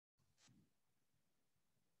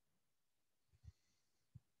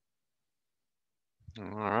All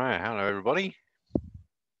right, hello everybody.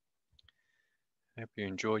 Hope you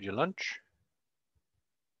enjoyed your lunch.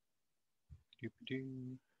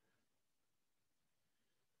 Doo-ba-doo.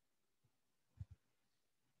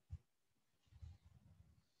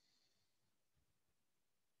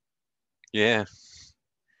 Yeah,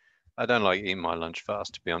 I don't like eating my lunch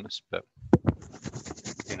fast, to be honest, but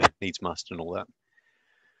needs must and all that.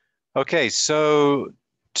 Okay, so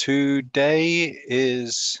today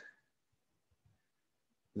is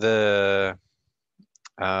the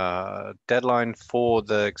deadline for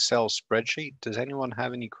the Excel spreadsheet. Does anyone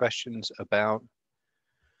have any questions about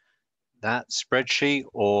that spreadsheet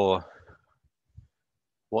or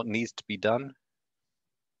what needs to be done?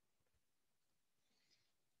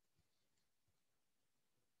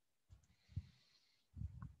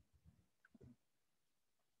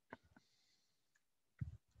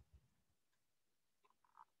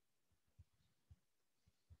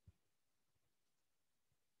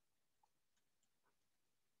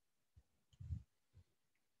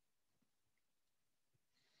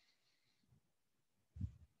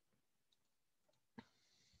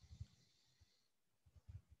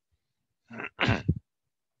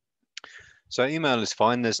 So email is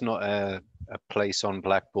fine. There's not a place on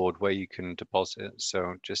Blackboard where you can deposit.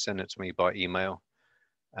 So just send it to me by email.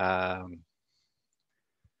 Yeah,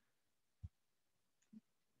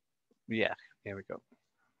 here we go.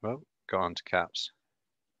 Well, go on to caps.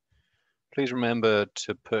 Please remember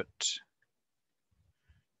to put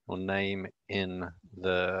your name in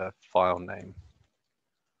the file name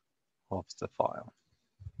of the file.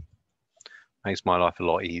 Makes my life a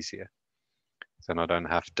lot easier. Then I don't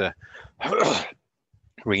have to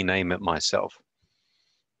rename it myself.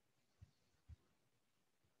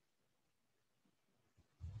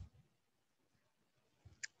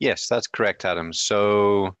 Yes, that's correct, Adam.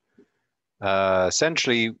 So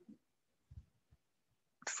essentially,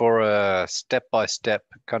 for a step-by-step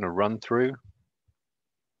kind of run through.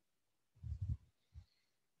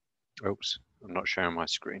 Oops, I'm not sharing my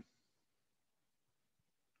screen.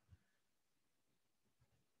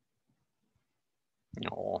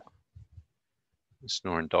 Oh,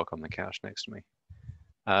 snoring dog on the couch next to me.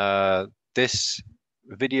 This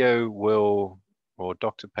video will, or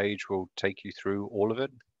Dr. Page will take you through all of it.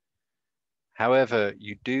 However,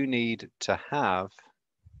 you do need to have,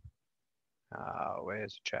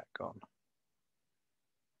 where's the chat gone?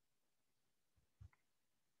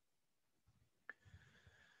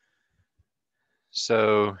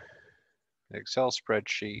 So the Excel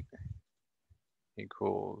spreadsheet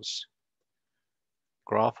equals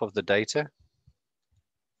graph of the data.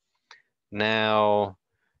 Now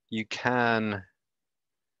you can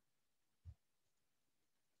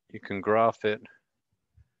graph it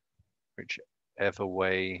whichever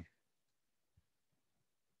way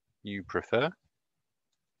you prefer. It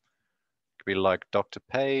could be like Dr.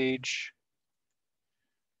 Page,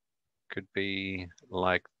 could be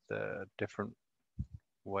like the different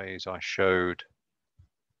ways I showed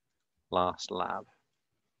last lab,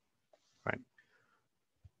 right?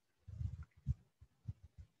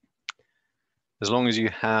 As long as you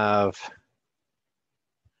have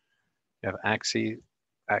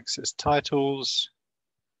axis titles,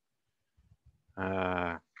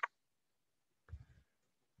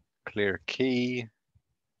 clear key,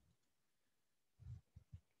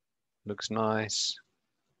 looks nice,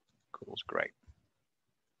 equals great.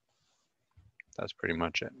 That's pretty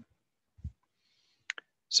much it.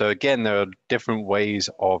 So again, there are different ways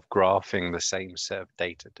of graphing the same set of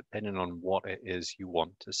data, depending on what it is you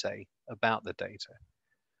want to say about the data,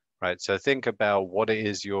 right? So think about what it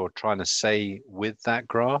is you're trying to say with that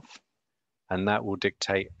graph, and that will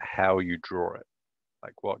dictate how you draw it,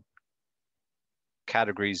 like what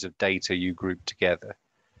categories of data you group together.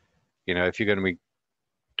 You know, if you're going to be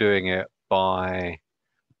doing it by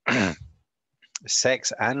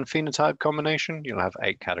sex and phenotype combination, you'll have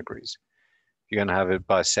 8 categories. If you're going to have it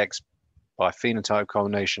by sex, by phenotype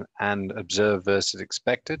combination and observed versus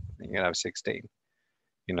expected, you're going to have 16.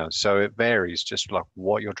 You know, so it varies just like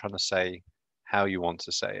what you're trying to say, how you want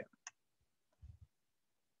to say it.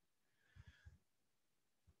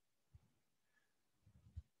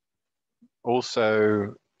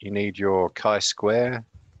 Also, you need your chi-square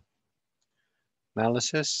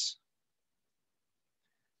analysis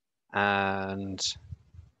and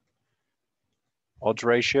odds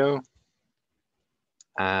ratio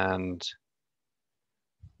and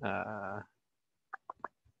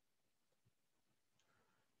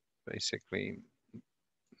basically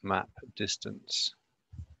map distance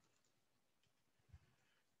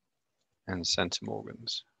and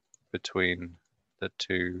centimorgans between the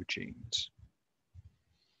 2 genes.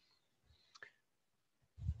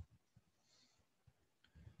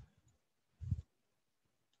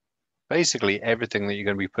 basically everything that you're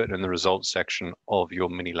going to be putting in the results section of your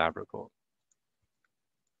mini lab report.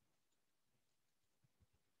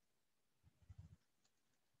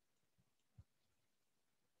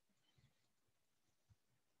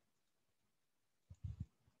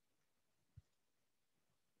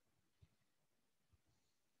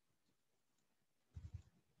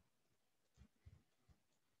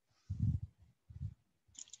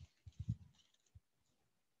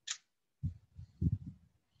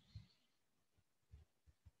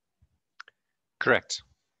 Correct.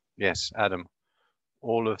 Yes, Adam.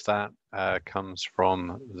 All of that comes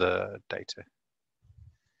from the data.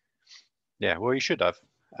 Yeah, well, you should have.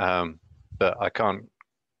 But I can't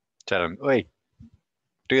tell them, wait,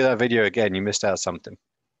 do that video again. You missed out something.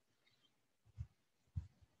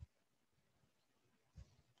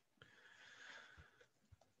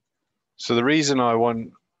 So the reason I want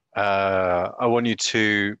you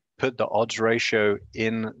to put the odds ratio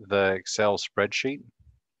in the Excel spreadsheet,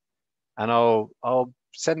 and I'll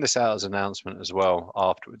send this out as an announcement as well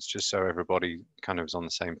afterwards, just so everybody kind of is on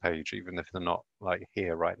the same page, even if they're not like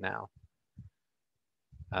here right now.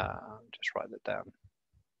 Just write that down.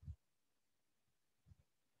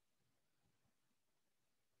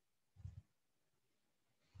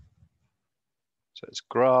 So it's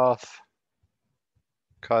graph,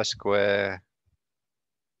 chi-square,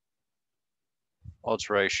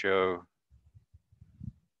 odds ratio.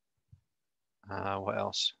 What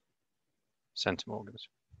else? Centimorgans.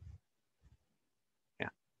 Yeah.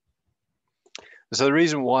 So the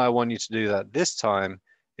reason why I want you to do that this time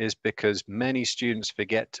is because many students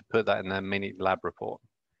forget to put that in their mini lab report.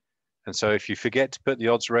 And so if you forget to put the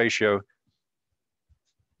odds ratio,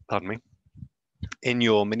 pardon me, in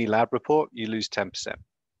your mini lab report, you lose 10%.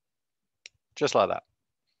 Just like that.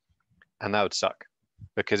 And that would suck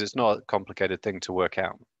because it's not a complicated thing to work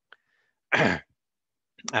out.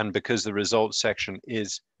 And because the results section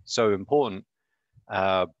is so important,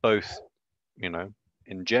 both, you know,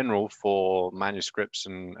 in general for manuscripts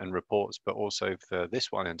and reports, but also for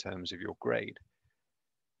this one in terms of your grade.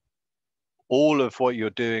 All of what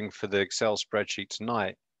you're doing for the Excel spreadsheet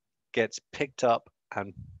tonight gets picked up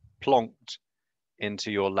and plonked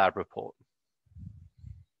into your lab report.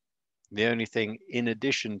 The only thing in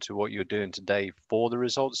addition to what you're doing today for the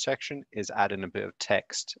results section is adding a bit of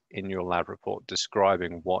text in your lab report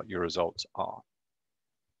describing what your results are.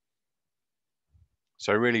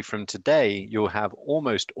 So really from today, you'll have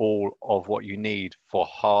almost all of what you need for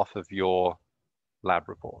half of your lab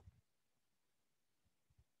report.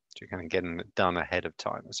 So you're kind of getting it done ahead of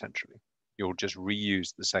time, essentially. You'll just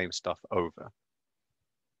reuse the same stuff over.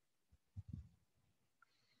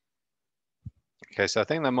 Okay, so I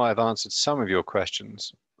think that might have answered some of your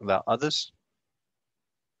questions. About others?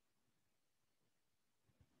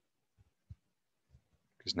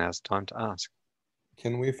 Because now's the time to ask.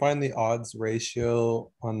 Can we find the odds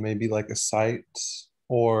ratio on maybe like a site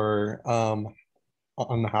or on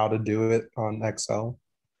how to do it on Excel?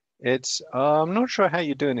 It's, I'm not sure how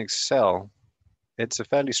you do in Excel. It's a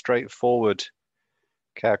fairly straightforward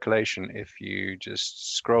calculation. If you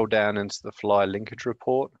just scroll down into the Fly linkage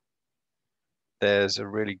report, there's a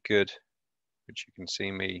really good, which you can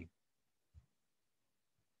see me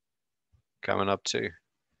coming up to,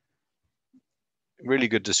 really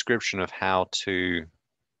good description of how to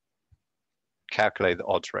calculate the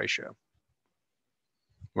odds ratio.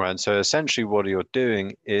 Right, so essentially what you're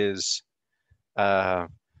doing is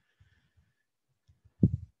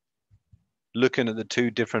looking at the two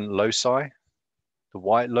different loci, the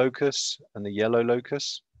white locus and the yellow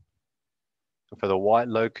locus. For the white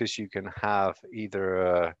locus, you can have either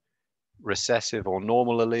a recessive or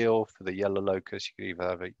normal allele. For the yellow locus, you can either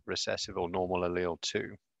have a recessive or normal allele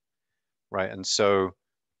too, right? And so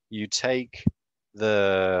you take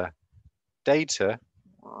the data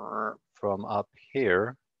from up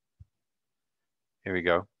here. Here we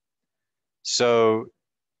go. So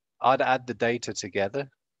I'd add the data together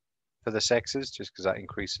for the sexes just because that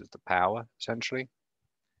increases the power essentially.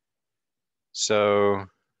 So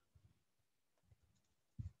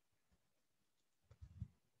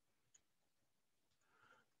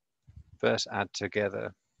first add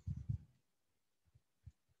together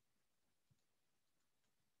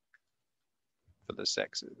for the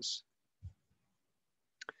sexes,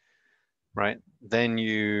 right? Then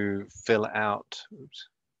you fill out,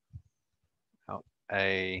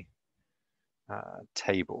 a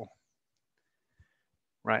table,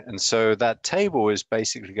 right? And so that table is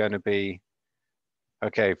basically going to be,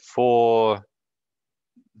 okay, for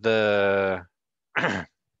the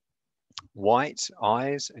white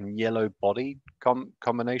eyes and yellow body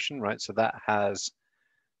combination, right? So that has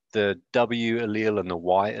the W allele and the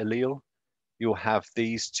Y allele, you'll have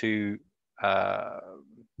these two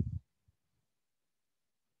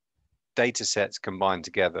data sets combined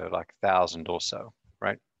together, like 1,000 or so,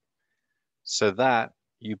 right? So that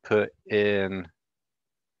you put in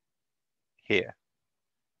here,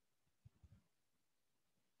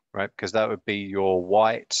 right? Because that would be your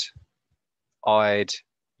white-eyed,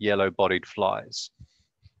 yellow-bodied flies.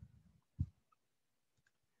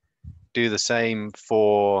 Do the same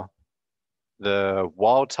for the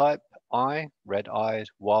wild-type eye, red-eyed,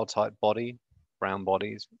 wild-type body, brown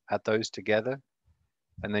bodies. Add those together,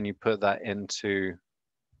 and then you put that into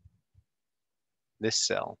this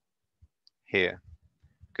cell here,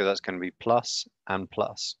 because that's going to be plus and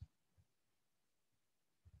plus.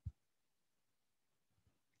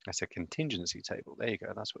 That's a contingency table. There you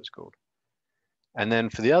go. That's what it's called. And then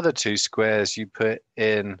for the other two squares, you put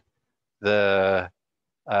in the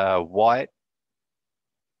white.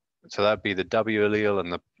 So that'd be the W allele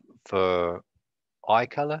and the for eye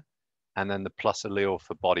color, and then the plus allele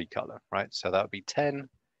for body color, right? So that would be 10.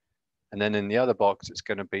 And then in the other box, it's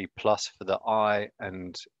going to be plus for the eye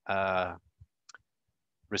and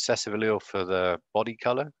recessive allele for the body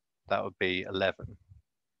color. That would be 11.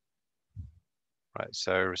 Right,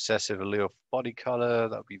 so recessive allele for body color,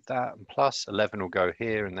 that would be that, and plus 11 will go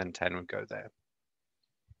here, and then 10 would go there.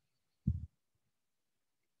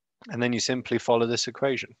 And then you simply follow this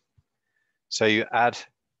equation. So you add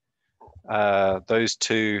those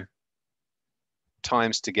two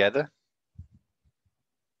times together,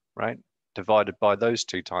 right? Divided by those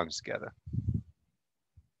two times together.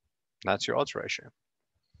 That's your odds ratio.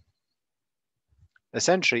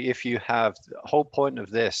 Essentially, if you have, the whole point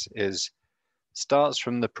of this is starts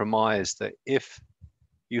from the premise that if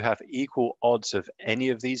you have equal odds of any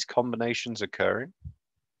of these combinations occurring,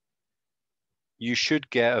 you should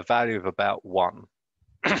get a value of about 1.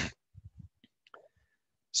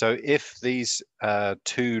 So if these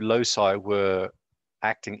two loci were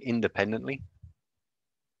acting independently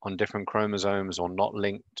on different chromosomes or not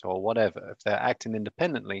linked or whatever, if they're acting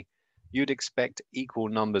independently, you'd expect equal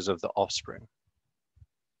numbers of the offspring.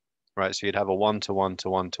 Right, so you'd have a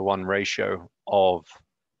 1-to-1-to-1-to-1 ratio of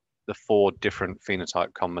the 4 different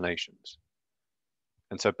phenotype combinations.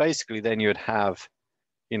 And so basically then you would have,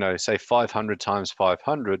 you know, say 500 times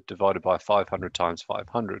 500 divided by 500 times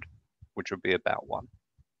 500, which would be about 1,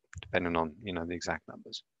 depending on, you know, the exact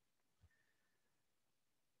numbers.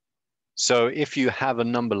 So if you have a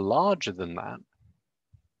number larger than that,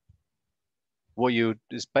 what you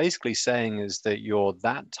is basically saying is that you're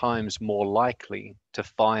that times more likely to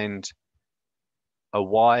find a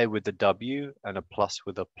Y with a W and a plus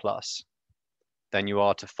with a plus than you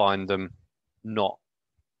are to find them not,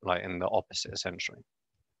 like in the opposite, essentially.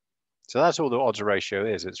 So that's all the odds ratio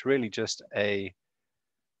is. It's really just a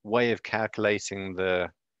way of calculating the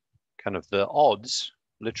kind of the odds,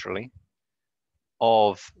 literally,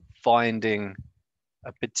 of finding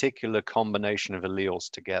a particular combination of alleles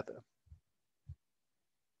together.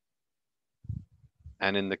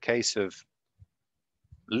 And in the case of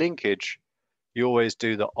linkage, you always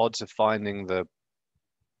do the odds of finding the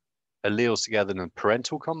alleles together in a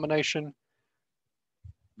parental combination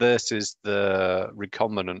versus the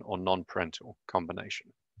recombinant or non-parental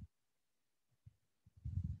combination.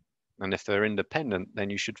 And if they're independent, then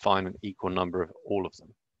you should find an equal number of all of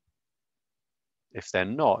them. If they're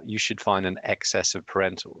not, you should find an excess of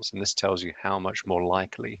parentals. And this tells you how much more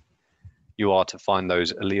likely you are to find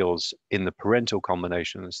those alleles in the parental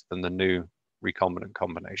combinations than the new recombinant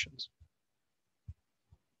combinations.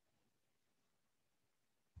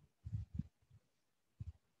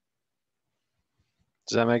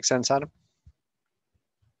 Does that make sense, Adam?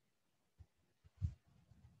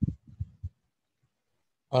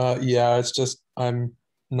 Yeah, it's just I'm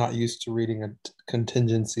not used to reading a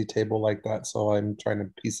contingency table like that, so I'm trying to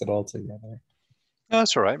piece it all together. No,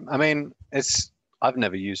 that's all right. I mean, I've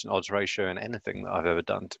never used an odds ratio in anything that I've ever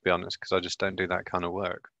done, to be honest, because I just don't do that kind of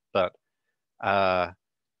work. But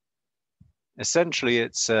essentially,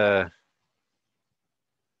 it's if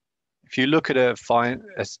you look at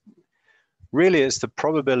really it's the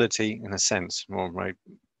probability, in a sense, or right,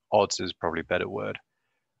 odds is probably a better word,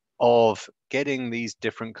 of getting these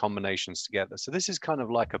different combinations together. So this is kind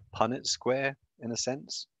of like a Punnett square in a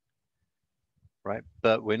sense, right?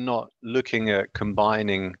 But we're not looking at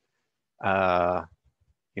combining,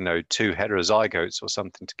 you know, 2 heterozygotes or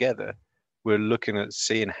something together. We're looking at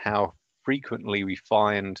seeing how frequently we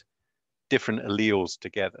find different alleles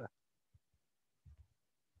together.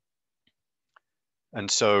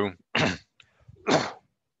 And so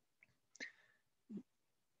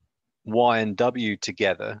Y and W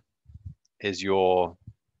together is your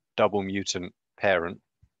double mutant parent.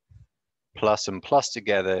 Plus and plus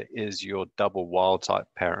together is your double wild type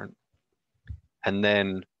parent. And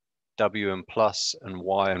then WN plus and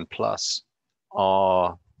YN plus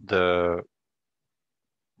are the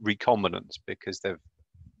recombinants because they're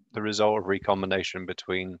the result of recombination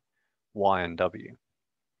between Y and W.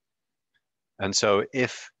 And so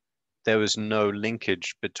if there was no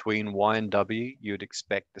linkage between Y and W, you'd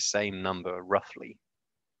expect the same number roughly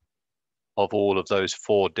of all of those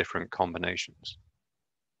 4 different combinations.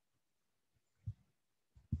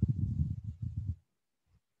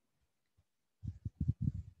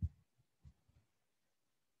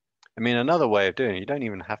 I mean, another way of doing it, you don't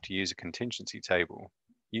even have to use a contingency table.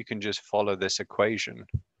 You can just follow this equation,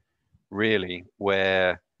 really,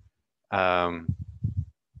 where if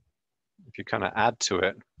you kind of add to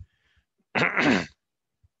it,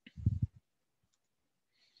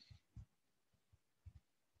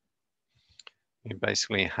 you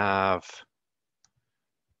basically have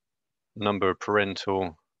number of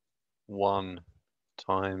parental 1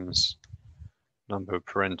 times number of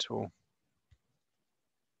parental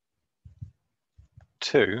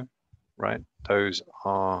 2, right? Those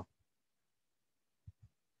are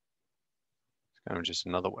kind of just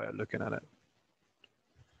another way of looking at it.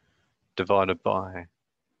 Divided by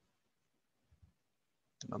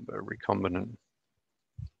number of recombinant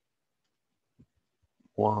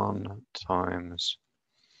 1 times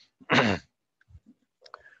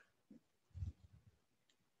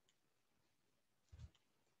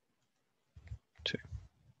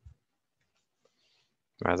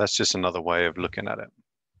Right, that's just another way of looking at it.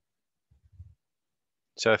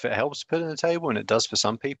 So if it helps put it in the table, and it does for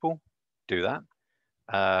some people, do that.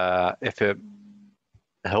 If it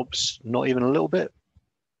helps not even a little bit,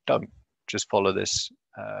 don't. Just follow this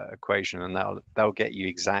equation, and that'll get you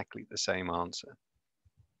exactly the same answer.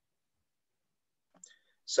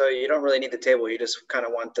 So you don't really need the table. You just kind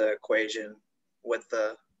of want the equation with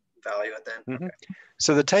the value at the end. Mm-hmm. Okay.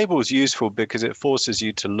 So the table is useful because it forces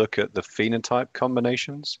you to look at the phenotype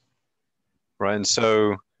combinations, right? And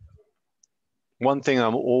so one thing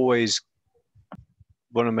I'm always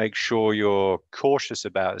want to make sure you're cautious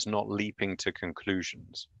about is not leaping to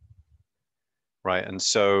conclusions, right? And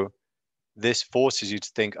so this forces you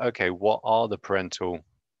to think, okay, what are the parental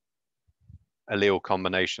allele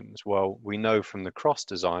combinations? Well, we know from the cross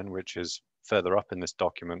design, which is further up in this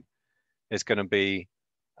document, it's going to be,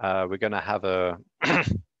 we're going to have a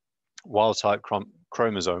wild type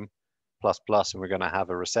chromosome plus plus, and we're going to have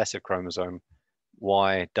a recessive chromosome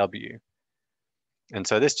YW. And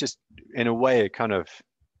so this just, in a way, it kind of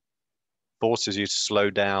forces you to slow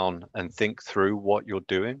down and think through what you're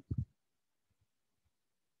doing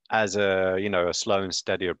as a, you know, a slow and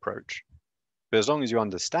steady approach. But as long as you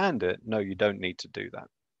understand it, no, you don't need to do that.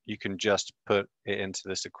 You can just put it into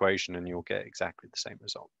this equation and you'll get exactly the same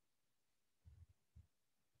result.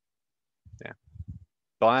 Yeah.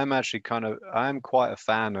 But I'm actually I'm quite a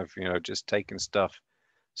fan of, you know, just taking stuff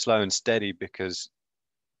slow and steady, because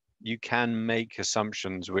you can make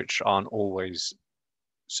assumptions which aren't always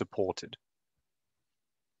supported.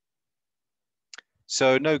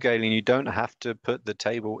 So no, Galen, you don't have to put the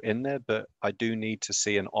table in there, but I do need to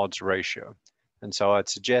see an odds ratio. And so I'd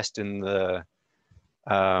suggest in the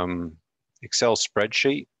Excel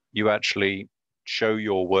spreadsheet, you actually show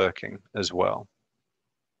your working as well.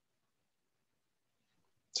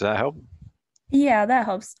 Does that help? Yeah, that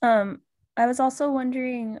helps. I was also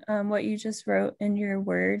wondering what you just wrote in your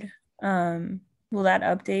Word. Will that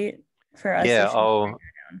update for us? Yeah, I'll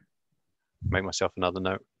make myself another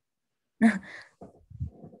note.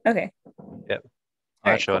 Okay. Yep.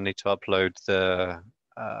 All Actually, right, cool. I need to upload the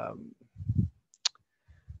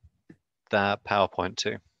that PowerPoint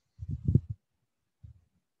too.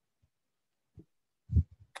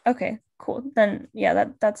 Okay, cool. Then yeah,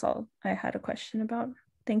 that's all I had a question about.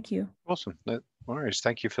 Thank you. Awesome. No worries.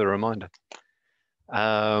 Thank you for the reminder.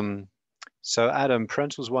 So Adam,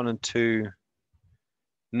 parentals 1 and 2.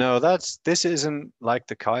 No, this isn't like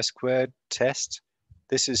the chi-squared test.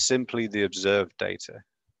 This is simply the observed data.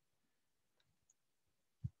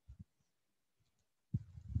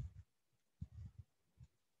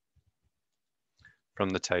 From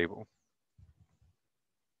the table.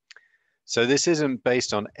 So this isn't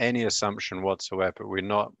based on any assumption whatsoever. We're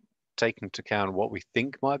not taking into account what we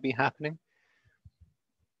think might be happening.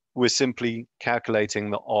 We're simply calculating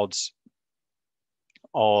the odds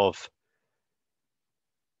of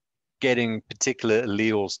getting particular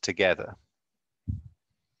alleles together.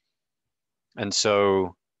 And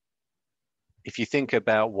so if you think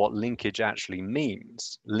about what linkage actually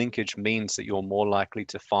means, linkage means that you're more likely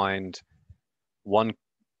to find one,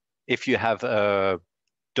 if you have a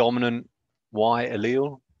dominant Y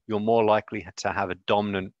allele, you're more likely to have a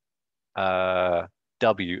dominant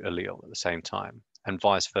W allele at the same time, and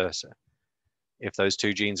vice versa. If those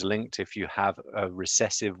two genes are linked, if you have a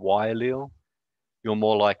recessive Y allele, you're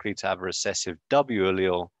more likely to have a recessive W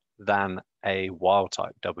allele than a wild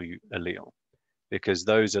type W allele, because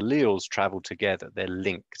those alleles travel together, they're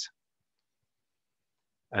linked.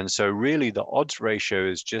 And so really the odds ratio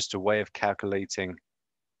is just a way of calculating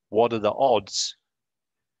what are the odds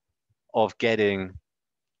of getting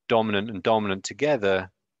dominant and dominant together,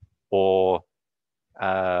 or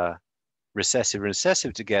recessive and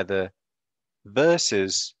recessive together,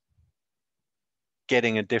 versus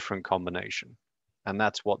getting a different combination. And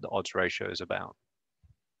that's what the odds ratio is about.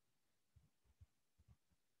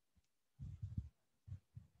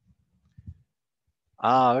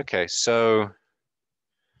 Okay, so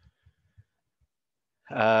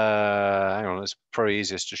hang on, it's probably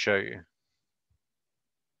easiest to show you.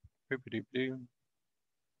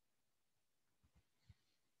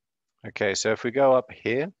 Okay, so if we go up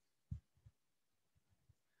here,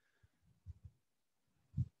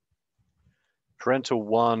 parental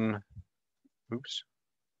 1, oops,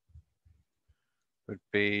 would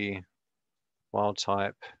be wild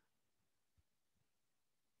type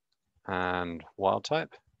and wild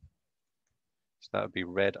type. So that would be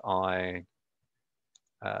red eye,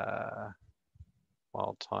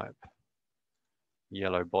 wild type,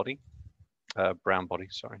 yellow body, brown body,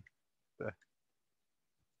 sorry. There.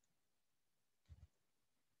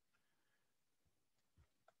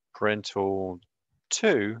 Parental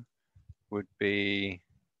 2 would be,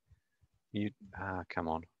 come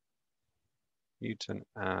on, mutant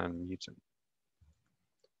and mutant,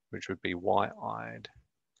 which would be white-eyed,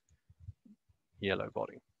 yellow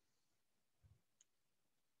body.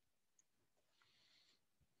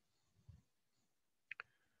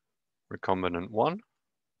 Recombinant 1,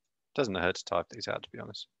 doesn't hurt to type these out, to be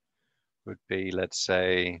honest, would be, let's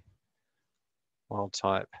say, wild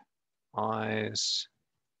type eyes,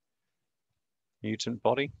 mutant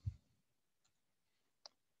body.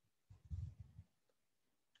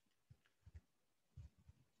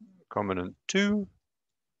 Recombinant 2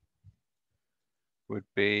 would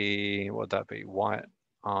be, what would that be?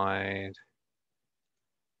 White-eyed,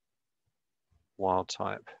 wild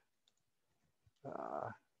type,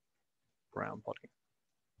 brown body.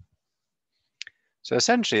 So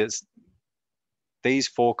essentially it's these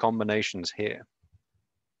 4 combinations here,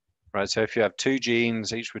 right? So if you have 2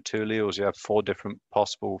 genes, each with 2 alleles, you have 4 different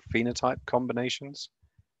possible phenotype combinations.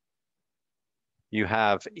 You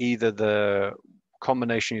have either the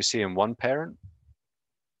combination you see in one parent,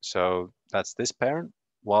 so that's this parent,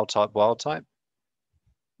 wild type.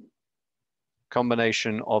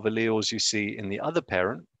 Combination of alleles you see in the other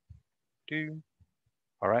parent,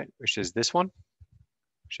 all right, which is this one,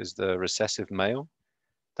 which is the recessive male.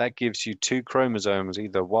 That gives you 2 chromosomes,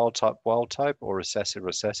 either wild type, or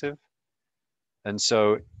recessive. And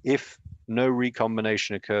so if no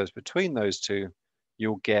recombination occurs between those 2,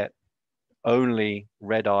 you'll get only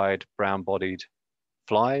red-eyed, brown-bodied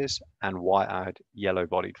flies and white-eyed,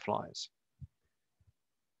 yellow-bodied flies.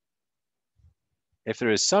 If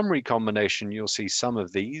there is some recombination, you'll see some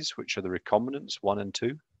of these, which are the recombinants 1 and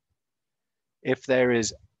 2. If there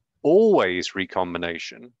is always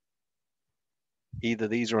recombination, either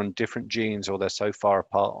these are on different genes or they're so far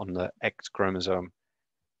apart on the X chromosome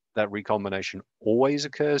that recombination always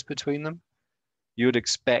occurs between them, you would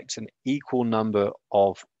expect an equal number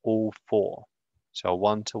of all 4. So a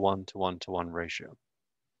 1-to-1 to 1-to-1 ratio.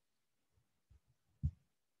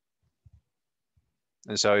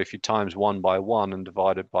 And so if you times 1 by 1 and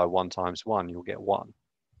divide it by 1 times 1, you'll get 1.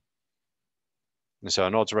 And so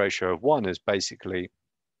an odds ratio of 1 is basically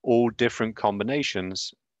all different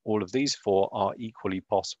combinations, all of these 4 are equally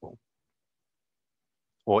possible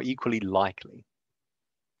or equally likely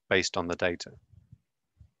based on the data.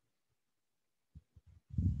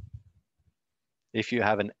 If you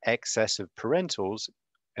have an excess of parentals,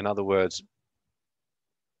 in other words,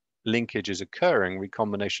 linkage is occurring,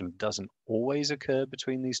 recombination doesn't always occur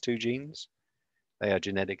between these 2 genes. They are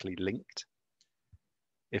genetically linked.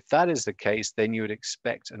 If that is the case, then you would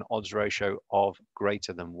expect an odds ratio of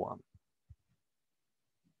greater than 1.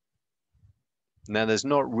 Now, there's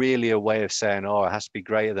not really a way of saying, oh, it has to be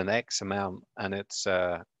greater than X amount and it's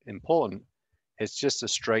important. It's just a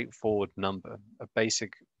straightforward number, a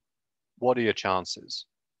basic, what are your chances?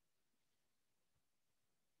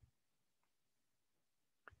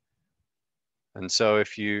 And so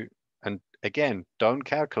if you, and again, don't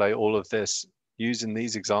calculate all of this using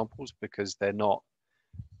these examples because they're not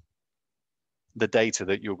the data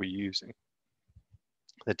that you'll be using.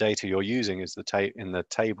 the data you're using is in the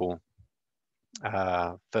table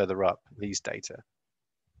further up, these data,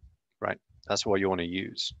 right? That's what you want to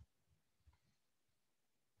use.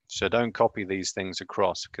 So don't copy these things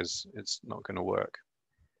across because it's not going to work,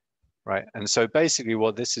 right? And so basically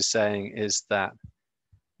what this is saying is that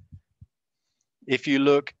if you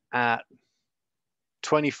look at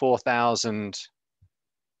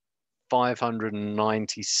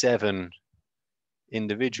 24,597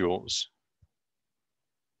 individuals,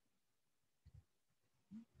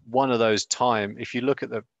 one of those if you look at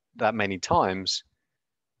that many times,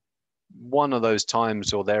 one of those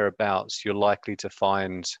times or thereabouts, you're likely to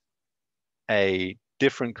find a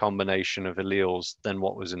different combination of alleles than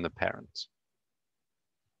what was in the parents.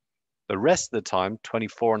 The rest of the time,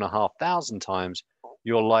 24,500 times,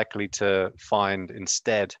 you're likely to find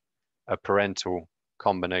instead a parental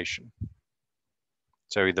combination.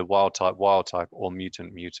 So either wild type, or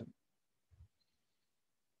mutant.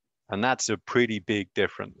 And that's a pretty big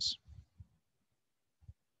difference.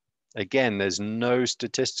 Again, there's no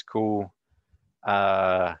statistical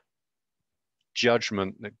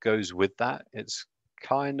judgment that goes with that. It's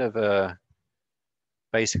kind of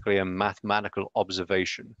basically a mathematical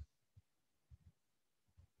observation.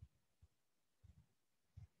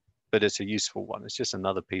 But it's a useful one. It's just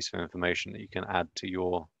another piece of information that you can add to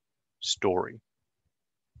your story.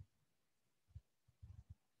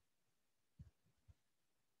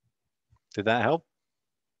 Did that help?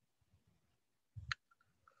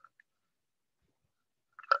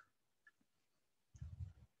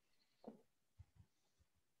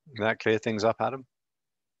 Did that clear things up, Adam?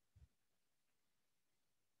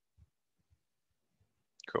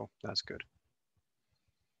 Cool, that's good.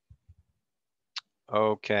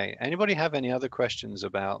 Okay, anybody have any other questions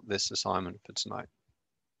about this assignment for tonight?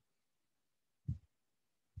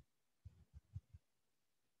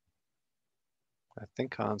 I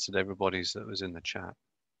think I answered everybody's that was in the chat.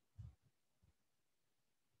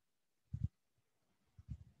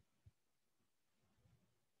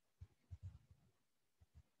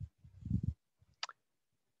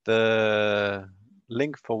 The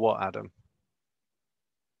link for what, Adam?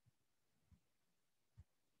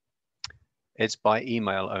 It's by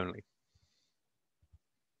email only.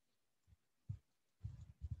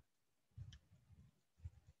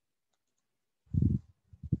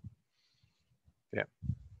 Yeah.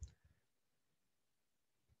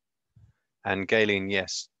 And Galen,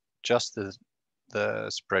 yes, just the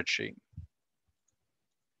spreadsheet.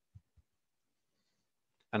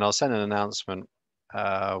 And I'll send an announcement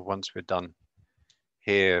once we're done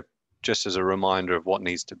here, just as a reminder of what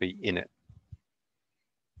needs to be in it.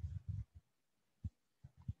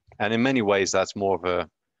 And in many ways, that's more of a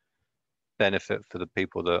benefit for the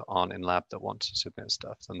people that aren't in lab that want to submit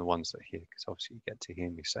stuff than the ones that hear, because obviously you get to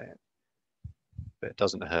hear me say it, but it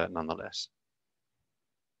doesn't hurt nonetheless.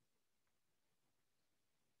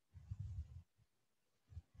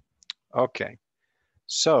 Okay,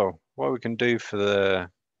 so what we can do for the,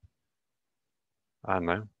 I don't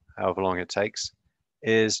know, however long it takes,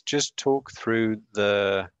 is just talk through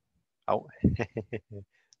the, oh,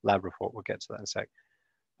 lab report, we'll get to that in a sec.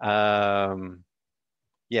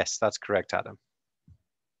 Yes, that's correct, Adam.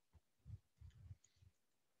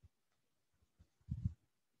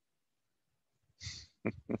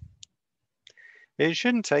 It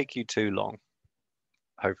shouldn't take you too long,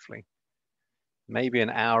 hopefully. Maybe an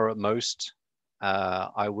hour at most.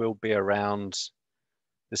 I will be around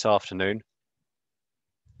this afternoon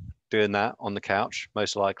doing that on the couch,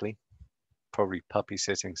 most likely. Probably puppy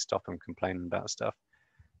sitting, stop them complaining about stuff.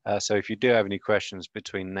 So if you do have any questions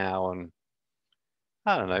between now and,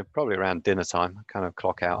 I don't know, probably around dinner time, kind of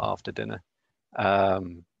clock out after dinner,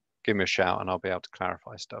 give me a shout and I'll be able to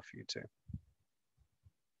clarify stuff for you too.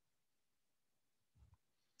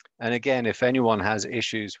 And again, if anyone has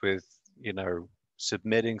issues with, you know,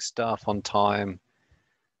 submitting stuff on time,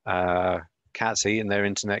 cats eating their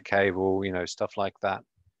internet cable, you know, stuff like that,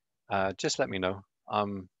 just let me know.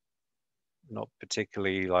 I'm not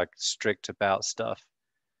particularly like strict about stuff.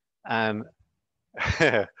 And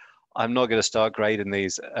I'm not going to start grading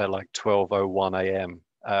these at like 12:01 a.m.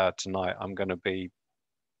 Tonight. I'm going to be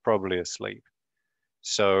probably asleep.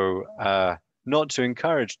 So not to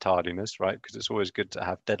encourage tardiness, right? Because it's always good to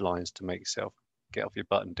have deadlines to make yourself get off your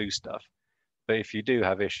butt and do stuff. But if you do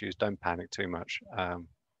have issues, don't panic too much.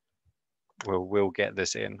 We'll get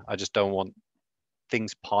this in. I just don't want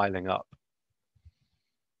things piling up.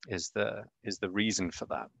 Is the reason for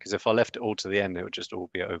that? Because if I left it all to the end, it would just all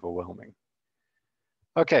be overwhelming.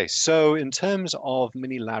 Okay, so in terms of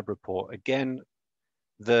mini lab report, again,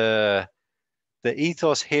 the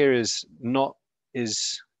ethos here is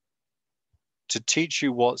to teach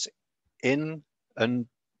you what's in a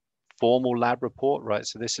formal lab report, right?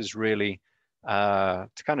 So this is really to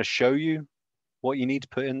kind of show you what you need to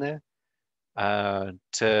put in there.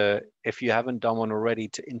 To, if you haven't done one already,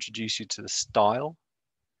 to introduce you to the style,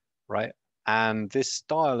 right? And this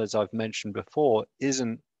style, as I've mentioned before,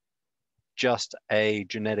 isn't just a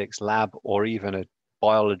genetics lab or even a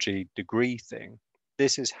biology degree thing.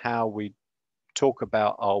 This is how we talk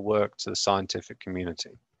about our work to the scientific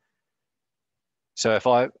community. So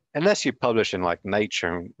unless you publish in like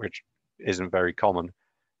Nature, which isn't very common,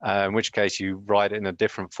 in which case you write it in a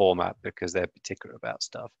different format because they're particular about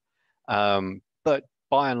stuff. But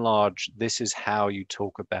by and large, this is how you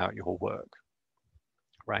talk about your work,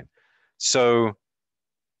 right? So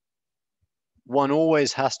one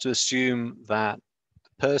always has to assume that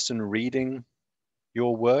the person reading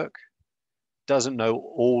your work doesn't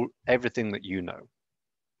know everything that you know,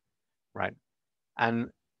 right? And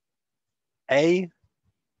A,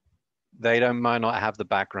 they might not have the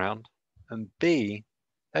background, and B,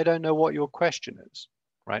 they don't know what your question is,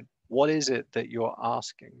 right? What is it that you're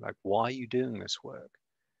asking? Like, why are you doing this work?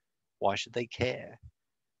 Why should they care,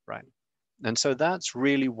 right? And so that's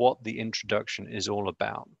really what the introduction is all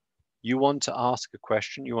about. You want to ask a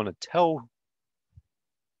question, you want to tell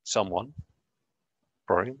someone,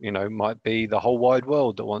 probably, might be the whole wide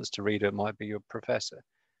world that wants to read it, might be your professor,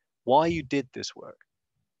 why you did this work,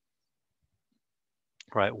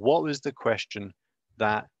 right? What was the question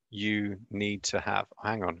that you need to have?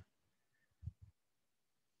 Hang on.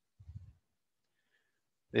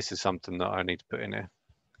 This is something that I need to put in here.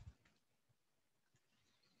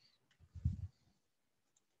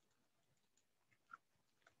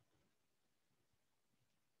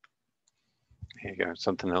 Here you go,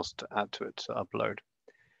 something else to add to it to upload.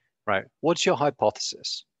 Right, what's your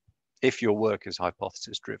hypothesis? If your work is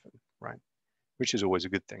hypothesis driven, right? Which is always a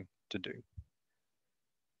good thing to do.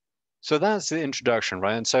 So that's the introduction,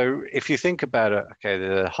 right? And so if you think about it, okay,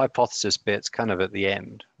 the hypothesis bit's kind of at the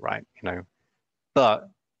end, right? But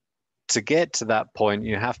to get to that point,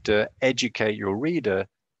 you have to educate your reader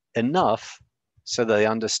enough so they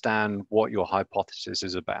understand what your hypothesis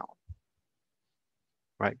is about,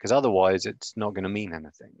 right? Because otherwise it's not going to mean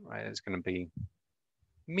anything, right? It's going to be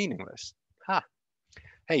meaningless. Ha.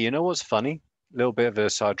 Hey, you know what's funny? A little bit of a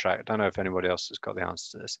sidetrack. I don't know if anybody else has got the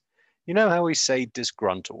answer to this. You know how we say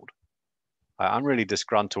disgruntled? I'm really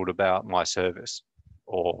disgruntled about my service,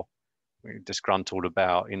 or disgruntled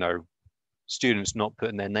about, students not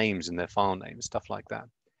putting their names in their file names, stuff like that.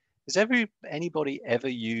 Has anybody ever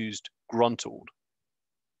used gruntled?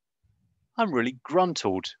 I'm really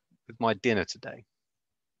gruntled with my dinner today.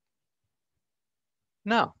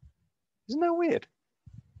 No, isn't that weird?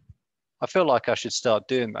 I feel like I should start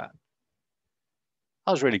doing that.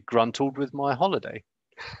 I was really gruntled with my holiday.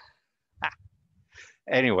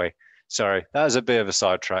 Anyway, sorry, that was a bit of a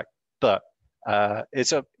sidetrack, but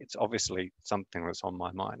it's obviously something that's on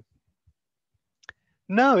my mind.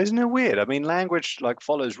 No, isn't it weird? I mean, language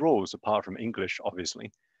follows rules apart from English,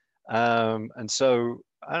 obviously. And so,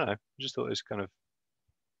 I don't know, I just thought it was kind of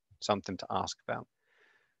something to ask about.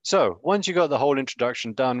 So once you got the whole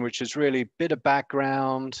introduction done, which is really a bit of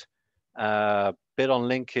background, bit on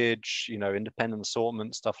linkage, independent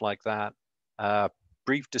assortment, stuff like that,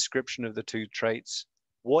 brief description of the two traits.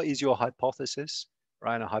 What is your hypothesis?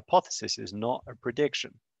 Right, a hypothesis is not a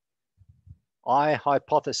prediction. I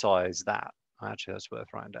hypothesize that. Actually, that's worth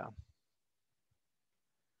writing down.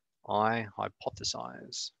 I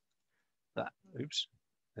hypothesize that. Oops,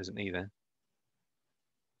 there's an E there.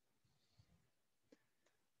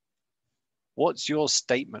 What's your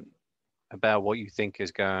statement about what you think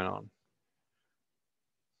is going on?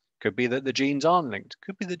 Could be that the genes aren't linked.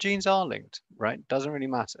 Could be the genes are linked, right? Doesn't really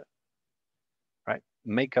matter, right?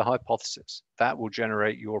 Make a hypothesis. That will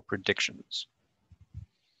generate your predictions.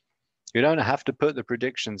 You don't have to put the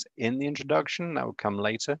predictions in the introduction. That will come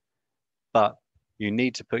later, but you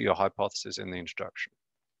need to put your hypothesis in the introduction.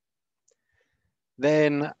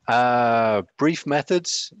 Then brief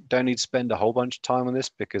methods. Don't need to spend a whole bunch of time on this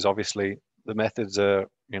because obviously the methods are,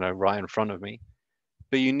 right in front of me.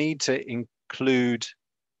 But you need to include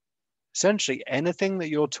essentially anything that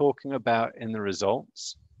you're talking about in the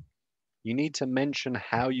results. You need to mention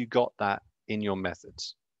how you got that in your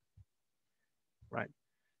methods, right?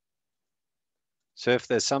 So if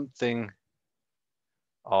there's something,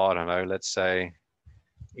 I don't know, let's say,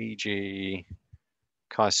 e.g.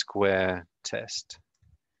 chi-square test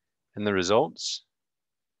in the results,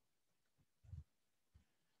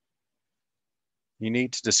 you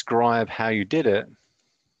need to describe how you did it.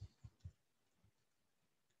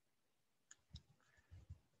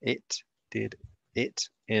 It did it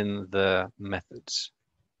in the methods.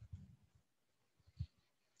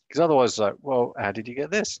 Because otherwise it's like, well, how did you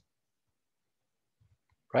get this?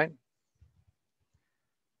 Right?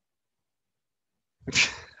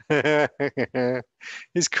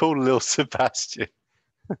 He's called Lil Sebastian.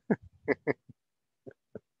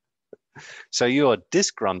 So you are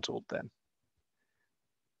disgruntled then.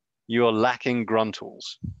 You are lacking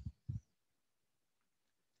gruntles.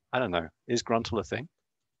 I don't know. Is gruntle a thing?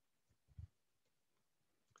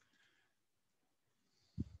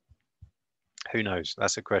 Who knows?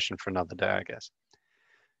 That's a question for another day, I guess.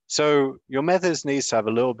 So your methods needs to have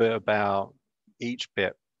a little bit about each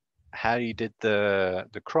bit, how you did the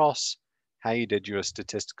cross, how you did your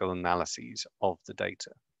statistical analyses of the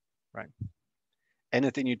data, right?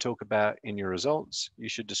 Anything you talk about in your results, you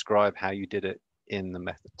should describe how you did it in the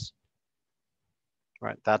methods,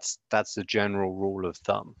 right? That's the general rule of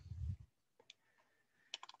thumb.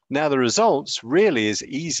 Now the results really is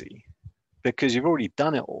easy because you've already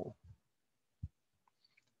done it all.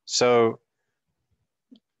 So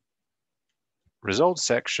results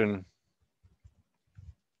section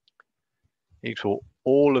equal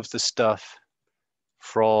all of the stuff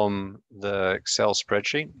from the Excel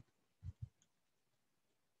spreadsheet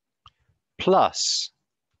plus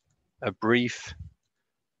a brief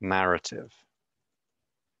narrative.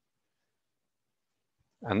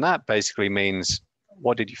 And that basically means,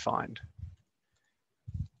 what did you find?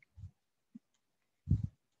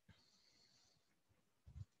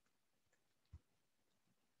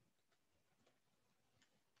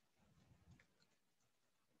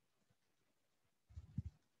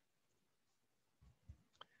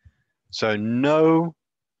 So no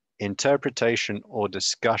interpretation or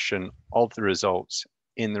discussion of the results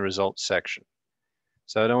in the results section.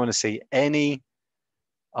 So I don't want to see any,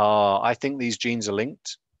 I think these genes are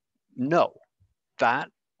linked. No, that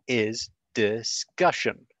is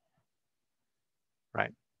discussion,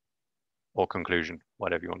 right? Or conclusion,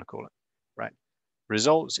 whatever you want to call it, right?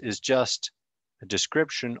 Results is just a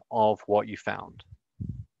description of what you found.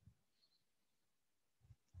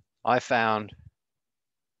 I found,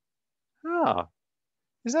 ah,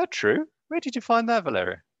 is that true? Where did you find that,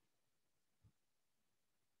 Valeria?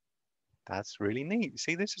 That's really neat.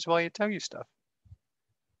 See, this is why you tell you stuff.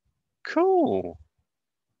 Cool.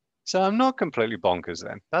 So I'm not completely bonkers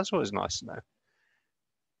then. That's always nice to know.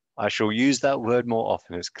 I shall use that word more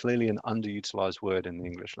often. It's clearly an underutilized word in the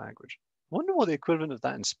English language. I wonder what the equivalent of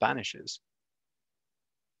that in Spanish is.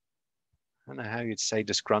 I don't know how you'd say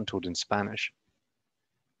disgruntled in Spanish.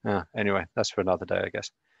 Anyway, that's for another day, I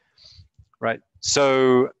guess. Right,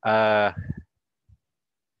 so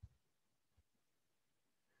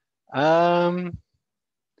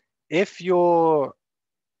if you're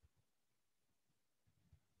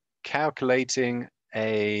calculating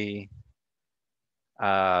a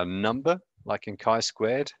number, like in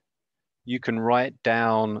chi-squared, you can write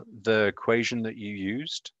down the equation that you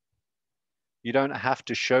used. You don't have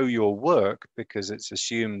to show your work because it's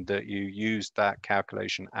assumed that you used that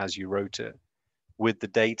calculation as you wrote it with the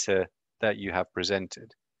data that you have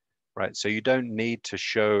presented, right? So you don't need to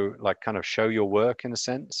show, like kind of show your work in a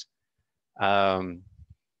sense, but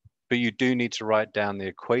you do need to write down the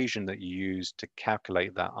equation that you use to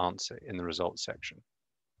calculate that answer in the results section.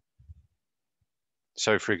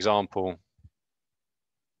 So for example,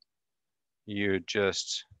 you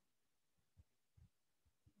just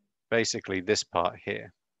basically this part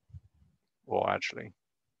here, or actually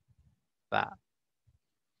that.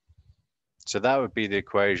 So that would be the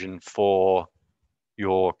equation for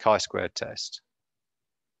your chi-squared test.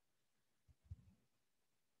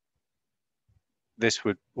 This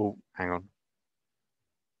would, oh, hang on.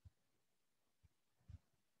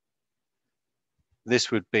 This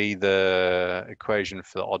would be the equation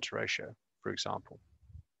for the odds ratio, for example.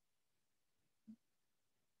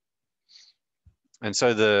 And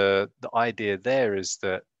so the idea there is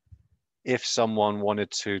that if someone wanted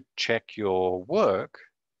to check your work,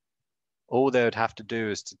 all they would have to do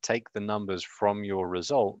is to take the numbers from your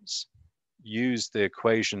results, use the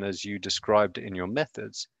equation as you described it in your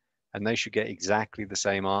methods, and they should get exactly the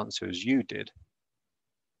same answer as you did,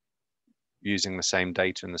 using the same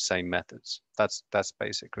data and the same methods. That's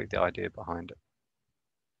basically the idea behind it.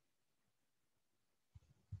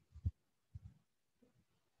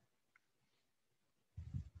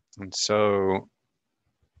 And so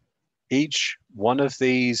each one of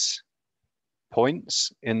these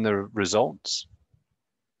points in the results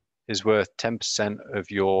is worth 10% of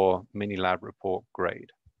your mini lab report grade.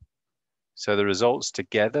 So the results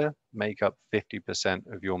together make up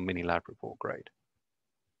 50% of your mini lab report grade.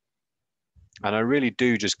 And I really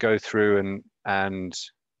do just go through and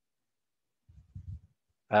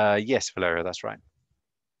Yes, Valeria, that's right.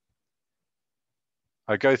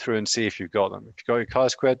 I go through and see if you've got them. If you've got your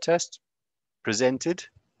chi-squared test presented,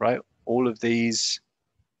 right, all of these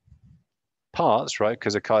parts, right,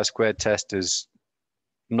 because a chi-squared test is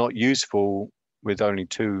not useful with only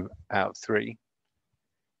 2 out of 3,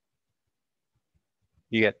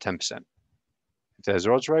 you get 10%. If there's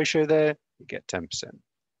a odds ratio there, you get 10%.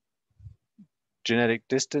 Genetic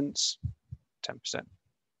distance, 10%,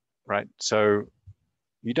 right? So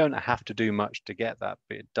you don't have to do much to get that,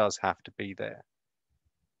 but it does have to be there.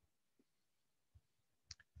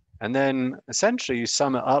 And then essentially you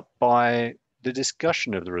sum it up by the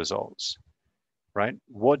discussion of the results, right?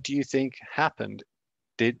 What do you think happened?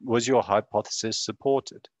 Was your hypothesis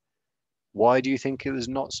supported? Why do you think it was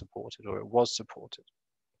not supported or it was supported,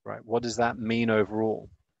 right? What does that mean overall,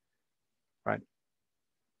 right?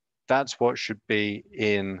 That's what should be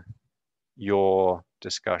in your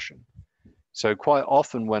discussion. So quite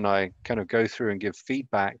often when I kind of go through and give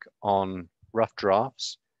feedback on rough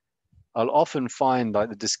drafts, I'll often find like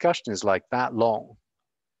the discussion is like that long,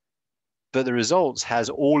 but the results has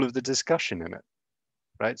all of the discussion in it,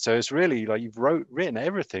 right? So it's really like you've written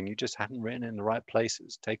everything, you just haven't written it in the right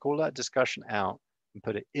places. Take all that discussion out and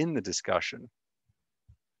put it in the discussion,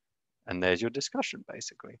 and there's your discussion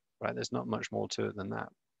basically, right? There's not much more to it than that.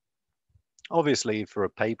 Obviously, for a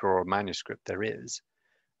paper or a manuscript, there is,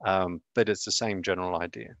 but it's the same general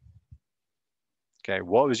idea. Okay,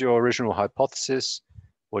 what was your original hypothesis?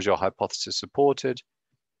 Was your hypothesis supported?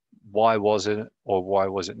 Why was it, or why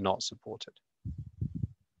was it not supported?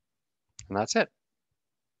 And that's it.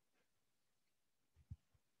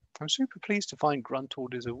 I'm super pleased to find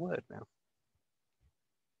gruntled is a word now.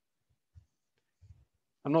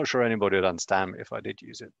 I'm not sure anybody would understand me if I did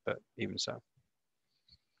use it, but even so.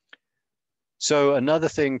 So another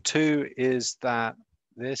thing too is that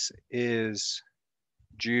this is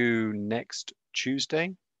due next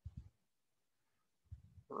Tuesday.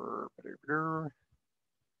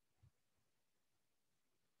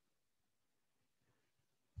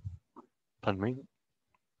 Pardon me.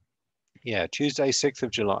 Yeah, Tuesday, 6th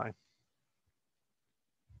of July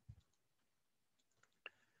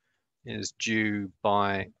is due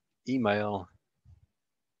by email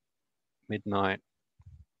midnight,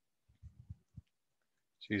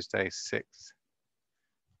 Tuesday, 6th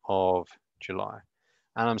of July.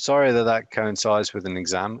 And I'm sorry that that coincides with an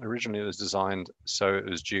exam. Originally it was designed so it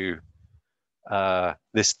was due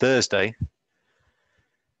this Thursday,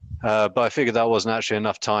 but I figured that wasn't actually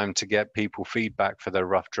enough time to get people feedback for their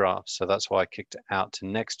rough drafts. So that's why I kicked it out to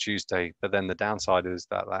next Tuesday. But then the downside is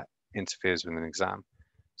that that interferes with an exam.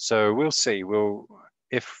 So we'll see.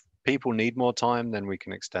 If people need more time, then we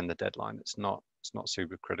can extend the deadline. It's not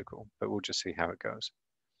super critical, but we'll just see how it goes.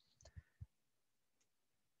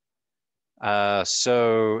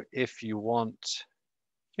 So if you want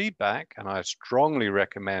feedback, and I strongly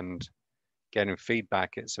recommend getting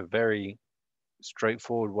feedback, it's a very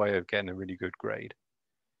straightforward way of getting a really good grade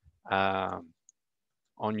on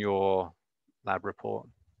your lab report.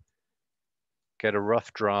 Get a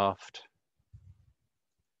rough draft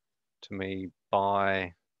to me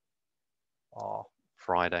by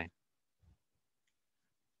Friday.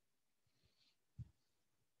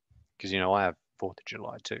 Because, you know, I have 4th of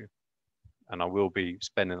July too. And I will be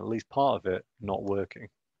spending at least part of it not working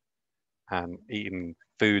and eating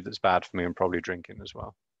food that's bad for me and probably drinking as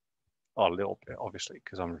well. Oh, a little bit, obviously,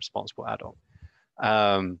 because I'm a responsible adult.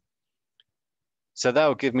 So that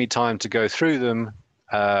will give me time to go through them.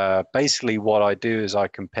 Basically, what I do is I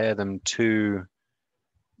compare them to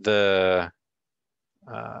the,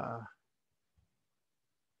 where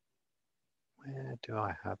do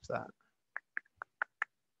I have that?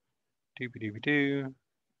 Doobie-doobie-doo.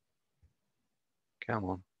 Come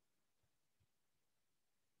on.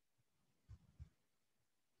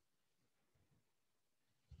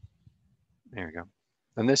 There we go.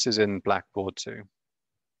 And this is in Blackboard too.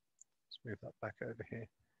 Let's move that back over here.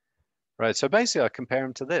 Right, so basically I compare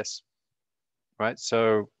them to this, right?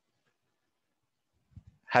 So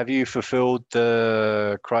have you fulfilled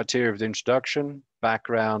the criteria of the introduction,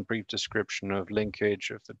 background, brief description of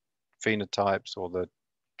linkage of the phenotypes or the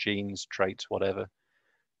genes, traits, whatever,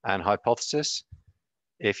 and hypothesis?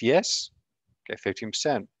 If yes, get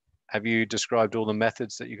 15%. Have you described all the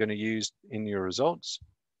methods that you're going to use in your results?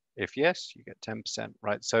 If yes, you get 10%,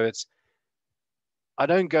 right? So it's, I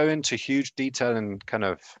don't go into huge detail and kind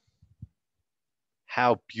of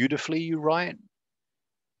how beautifully you write,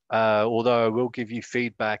 although I will give you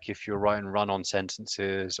feedback if you're writing run-on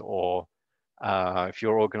sentences or if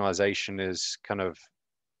your organization is kind of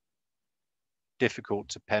difficult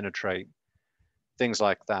to penetrate, things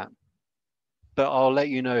like that. but I'll let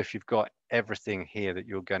you know if you've got everything here that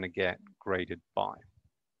you're going to get graded by,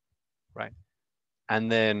 right?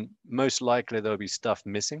 And then most likely there'll be stuff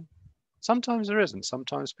missing. Sometimes there isn't.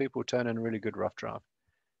 Sometimes people turn in a really good rough draft,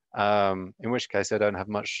 in which case they don't have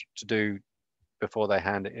much to do before they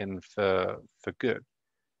hand it in for good.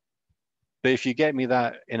 But if you get me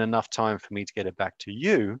that in enough time for me to get it back to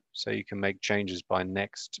you, so you can make changes by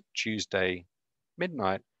next Tuesday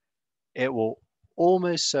midnight, it will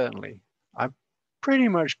almost certainly, I pretty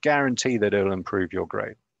much guarantee that it'll improve your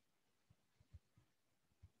grade.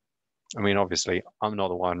 I mean, obviously, I'm not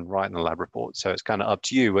the one writing the lab report, so it's kind of up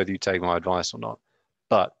to you whether you take my advice or not.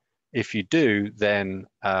 But if you do, then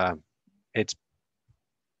it's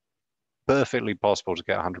perfectly possible to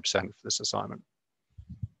get 100% for this assignment.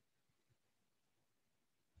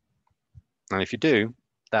 And if you do,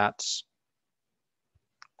 that's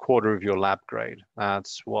quarter of your lab grade.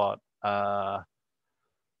 That's what quarter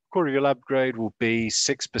of your lab grade will be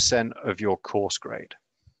 6% of your course grade.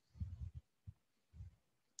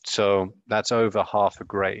 So that's over half a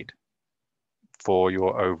grade for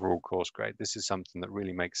your overall course grade. This is something that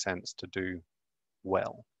really makes sense to do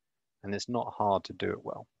well, and it's not hard to do it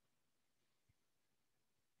well.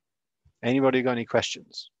 Anybody got any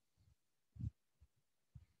questions?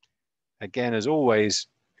 Again, as always,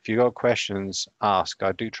 if you got questions, ask.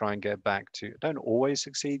 I do try and get back to, don't always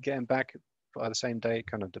succeed getting back by the same day. It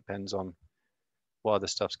kind of depends on what other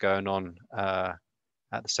stuff's going on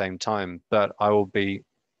at the same time, but I will be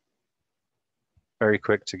very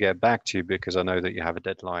quick to get back to you because I know that you have a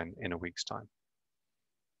deadline in a week's time.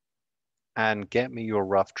 And get me your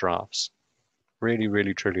rough drafts. Really,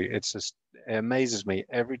 really, truly. It's just, it amazes me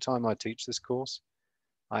every time I teach this course.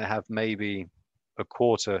 I have maybe a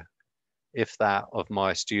quarter, if that, of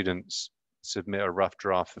my students submit a rough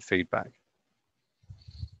draft for feedback.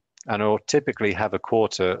 And I'll typically have a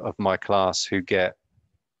quarter of my class who get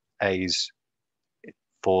A's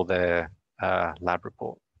for their lab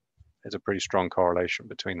report. There's a pretty strong correlation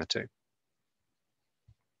between the two.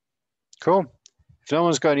 Cool. If no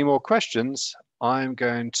one's got any more questions, I'm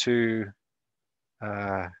going to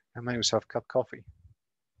make myself a cup of coffee.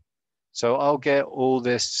 So I'll get all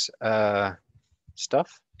this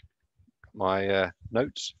stuff, my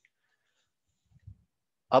notes,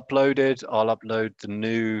 uploaded. I'll upload the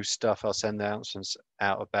new stuff. I'll send the announcements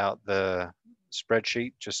out about the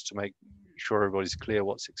spreadsheet just to make sure everybody's clear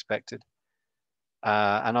what's expected.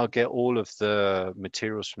 And I'll get all of the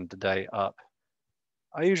materials from today up.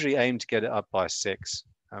 I usually aim to get it up by 6.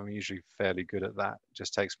 I'm usually fairly good at that. It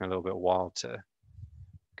just takes me a little bit of a while to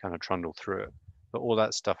kind of trundle through it. But all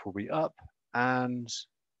that stuff will be up, and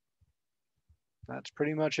that's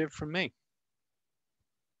pretty much it from me.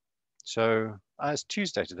 So it's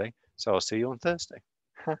Tuesday today, so I'll see you on Thursday.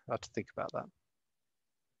 I have to think about that.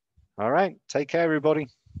 All right, take care, everybody.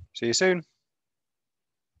 See you soon.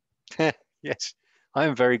 Yes, I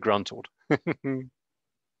am very gruntled.